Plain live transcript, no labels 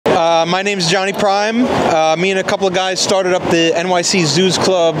My name's Johnny Prime. Me and a couple of guys started up the NYC Zooz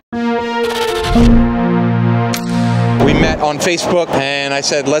Club. We met on Facebook and I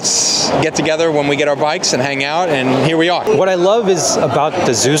said, let's get together when we get our bikes and hang out, and here we are. What I love is about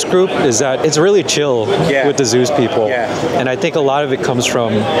the Zooz group is that it's really chill with the Zooz people. And I think a lot of it comes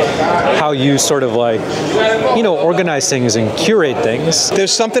from how you sort of like, you know, organize things and curate things.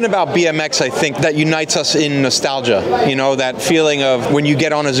 There's something about BMX, I think, that unites us in nostalgia. You know, that feeling of when you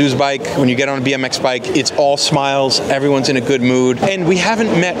get on a Zooz bike, when you get on a BMX bike, it's all smiles, everyone's in a good mood. And we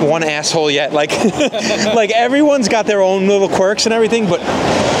haven't met one asshole yet. Like, like everyone's got their own little quirks and everything, but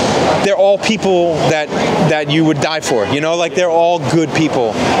they're all people that you would die for, you know, like they're all good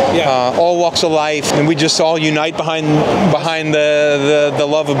people, all walks of life, and we just all unite behind the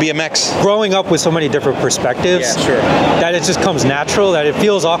love of BMX. Growing up with so many different perspectives, that it just comes natural, that it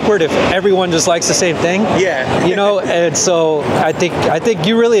feels awkward if everyone just likes the same thing. You know, and so I think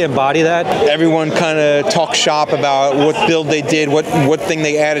you really embody that. Everyone kind of talks shop about what build they did, what thing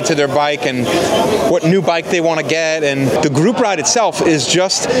they added to their bike, and what new bike they want to get, and the group ride itself is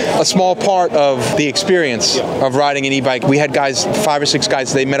just a small part of the experience of riding an e-bike. We had guys, 5 or 6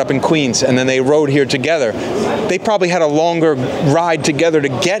 guys, they met up in Queens and then they rode here together. They probably had a longer ride together to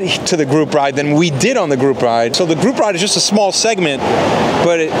get to the group ride than we did on the group ride. So the group ride is just a small segment,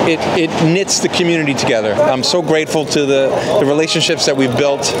 but it knits the community together. I'm so grateful to the relationships that we've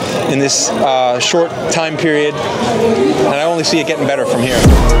built in this short time period, and I only see it getting better from here.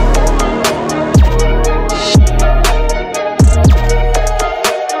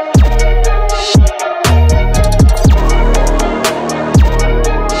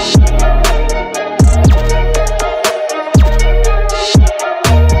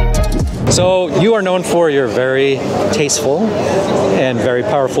 So you are known for your very tasteful and very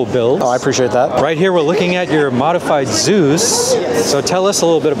powerful builds. Oh, I appreciate that. Right here we're looking at your modified Zooz. So tell us a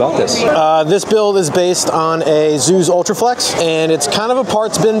little bit about this. This build is based on a Zooz Ultraflex, and it's kind of a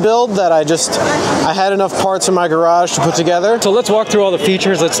parts bin build that I had enough parts in my garage to put together. So let's walk through all the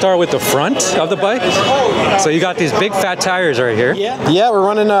features. Let's start with the front of the bike. So you got these big fat tires right here. Yeah, we're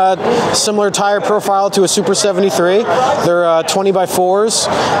running a similar tire profile to a Super 73. They're 20 by 4s.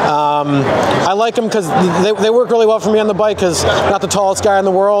 I like them because they work really well for me on the bike, because I'm not the tallest guy in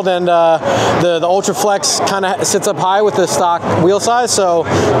the world, and the Ultraflex kind of sits up high with the stock wheel size, so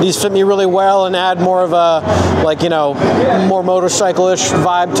these fit me really well and add more of a, like, you know, more motorcycle-ish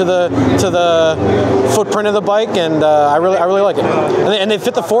vibe to the footprint of the bike, and I really like it. And they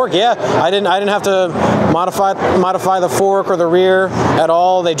fit the fork. I didn't have to modify the fork or the rear at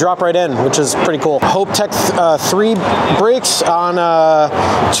all. They drop right in, which is pretty cool. Hope Tech 3 brakes on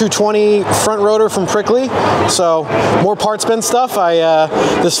 220 front rotor from Brently, so more parts bin stuff.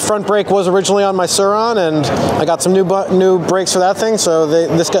 This front brake was originally on my Suron, and I got some new brakes for that thing, so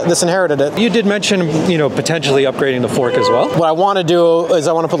this inherited it. You did mention, you know, potentially upgrading the fork as well. What I want to do is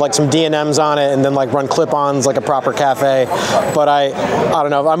I want to put like some D&Ms on it and then like run clip-ons like a proper cafe, but I don't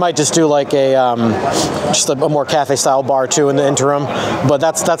know, I might just do like just a more cafe style bar too in the interim, but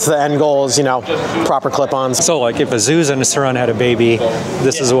that's the end goal, is, you know, proper clip-ons. So like if a Zooz and a Suron had a baby,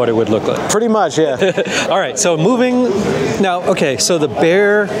 this is what it would look like. Pretty much, yeah. All right, so moving now. Okay, so the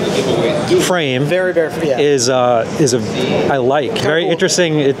bare frame, is I like very cool.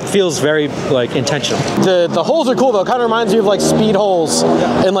 Interesting. It feels very like intentional. The holes are cool though. It kind of reminds me of like speed holes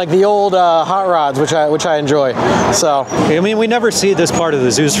in like the old hot rods, which I enjoy. So I mean, we never see this part of the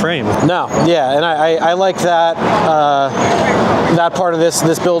Zooz frame. No, yeah, and I like that that part of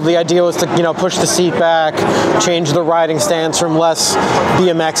this build. The idea was to, you know, push the seat back, change the riding stance from less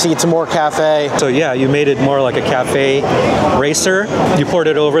BMX-y to more cafe. So yeah, you made it more like a cafe racer. You poured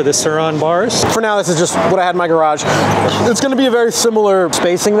it over the Suron bars. For now, this is just what I had in my garage. It's going to be a very similar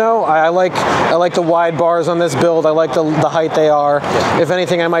spacing though. I like the wide bars on this build. I like the height they are. If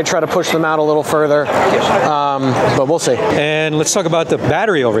anything, I might try to push them out a little further, but we'll see. And let's talk about the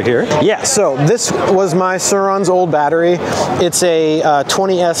battery over here. Yeah, so this was my Suron's old battery. It's a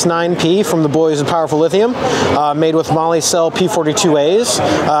 20S9P from the boys at Powerful Lithium, made with Moly Cell P42As,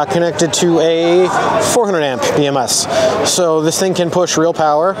 connected to a 400 amp BMS. So this thing can push real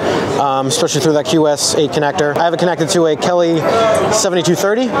power, especially through that QS8 connector. I have it connected to a Kelly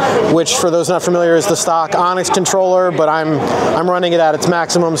 7230, which for those not familiar is the stock Onyx controller, but I'm running it at its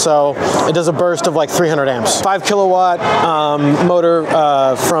maximum, so it does a burst of like 300 amps. 5 kilowatt motor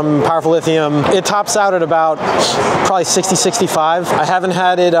from Powerful Lithium. It tops out at about probably 60-65. I haven't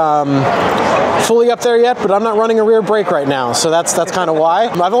had it fully up there yet, but I'm not running a rear brake right now, so that's kind of why.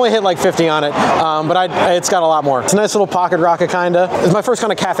 I've only hit like 50 on it, but it's got a lot more. It's a nice little pocket rocket kinda. It's my first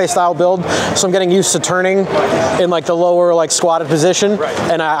kind of cafe style build, so I'm getting used to turning in like the lower like squatted position,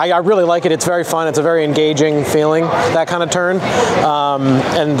 and I really like it. It's very fun. It's a very engaging feeling, that kind of turn,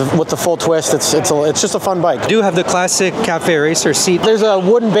 and with the full twist, it's just a fun bike. You do have the classic cafe racer seat. There's a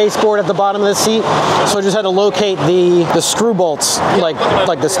wooden baseboard at the bottom of the seat, so I just had to locate the screw bolts, like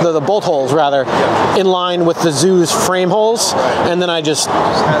the bolt holes rather, in line with the Zooz frame holes, and then I just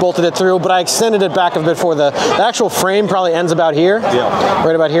bolted it through. But I extended it back a bit for the actual frame probably ends about here,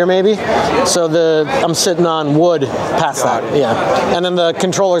 right about here maybe. So I'm sitting on wood past that, and then the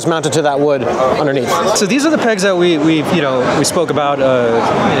controller's mounted to that wood underneath. So these are the pegs that we spoke about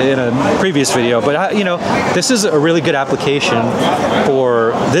in a previous video, but this is a really good application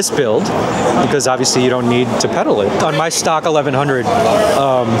for this build because obviously you don't need to pedal it. On my stock 1100,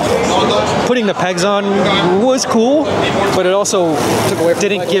 putting the pegs on was cool, but it also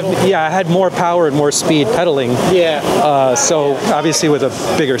didn't give me, I had more power and more speed pedaling. So obviously with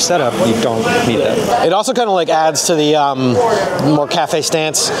a bigger setup, you don't need that. It also kind of like adds to the more cafe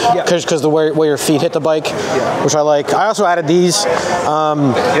stance because the way your feet hit the bike, which I like. I also added these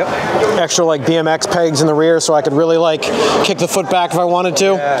extra like BMX pegs in the rear so I could really like kick the foot back if I wanted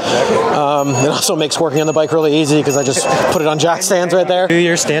to. It also makes working on the bike really easy because I just put it on jack stands right there. Do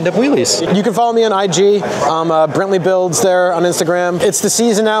your stand-up wheelies. You can follow me on IG, Brently Builds there on Instagram. It's the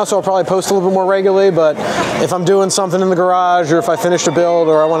season now, so I'll probably post a little bit more regularly, but if I'm doing something in the garage or if I finished a build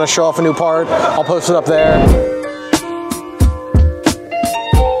or I want to show off a new part, I'll post it up there.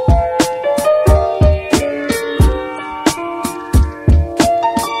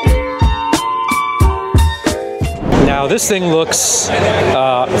 Now this thing looks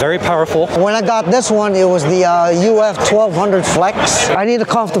very powerful. When I got this one, it was the UF 1200 Flex. I need a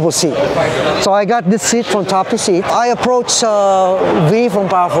comfortable seat. So I got this seat from Top to Seat. I approached V from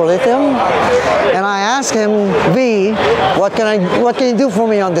Powerful Lithium and I asked him, V, what can you do for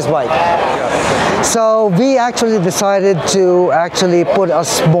me on this bike? So V actually decided to actually put a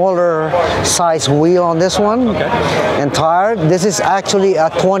smaller size wheel on this one and tire. This is actually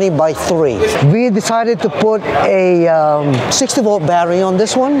a 20x3. V decided to put a 60 volt battery on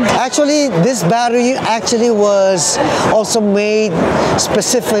this one. Actually, this battery actually was also made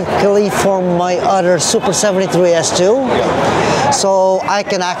specifically for my other Super 73 S2. So I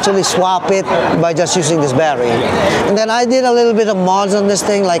can actually swap it by just using this battery. And then I did a little bit of mods on this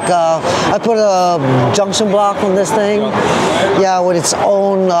thing, like I put a junction block on this thing, with its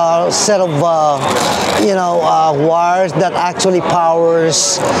own set of wires that actually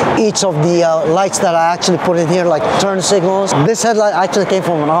powers each of the lights that I actually put in here, like turn signals. This headlight actually came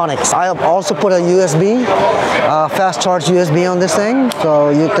from an Onyx. I also put a USB, fast charge USB on this thing, so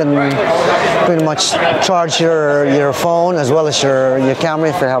you can pretty much charge your phone as well as your camera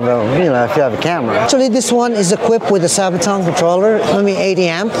if you have a camera. Actually, this one is equipped with a Sabaton controller, 80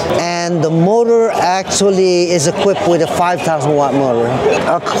 amp, and the motor actually is equipped with a 5,000 watt motor.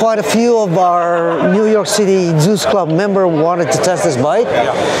 Quite a few of our New York City Zooz Club members wanted to test this bike,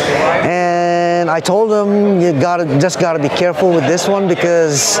 and I told them you just gotta be careful with this one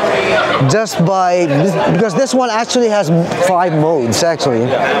because this one actually has 5 modes actually.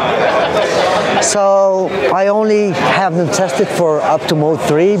 So I only have them tested for up to mode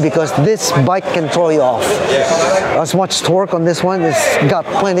 3 because this bike can throw you off. As much torque on this one, it's got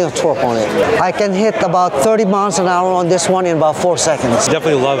plenty of torque on it. I can hit about 30 miles an hour on this one in about 4 seconds.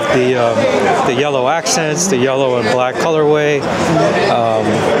 Definitely love the yellow accents, the yellow and black colorway.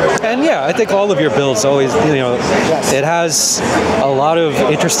 And yeah, I think all of your builds always, it has a lot of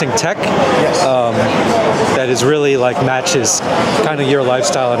interesting tech that is really like matches kind of your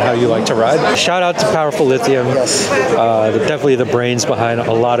lifestyle and how you like to ride. Shout out to Powerful Lithium. Definitely the brains behind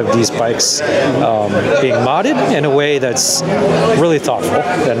a lot of these bikes being modded in a way that's really thoughtful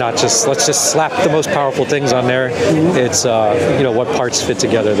and not just let's just slap the most powerful things on there. It's what parts fit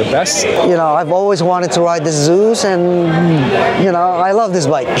together the best. I've always wanted to ride this Zooz, and I love this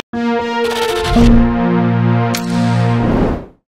bike.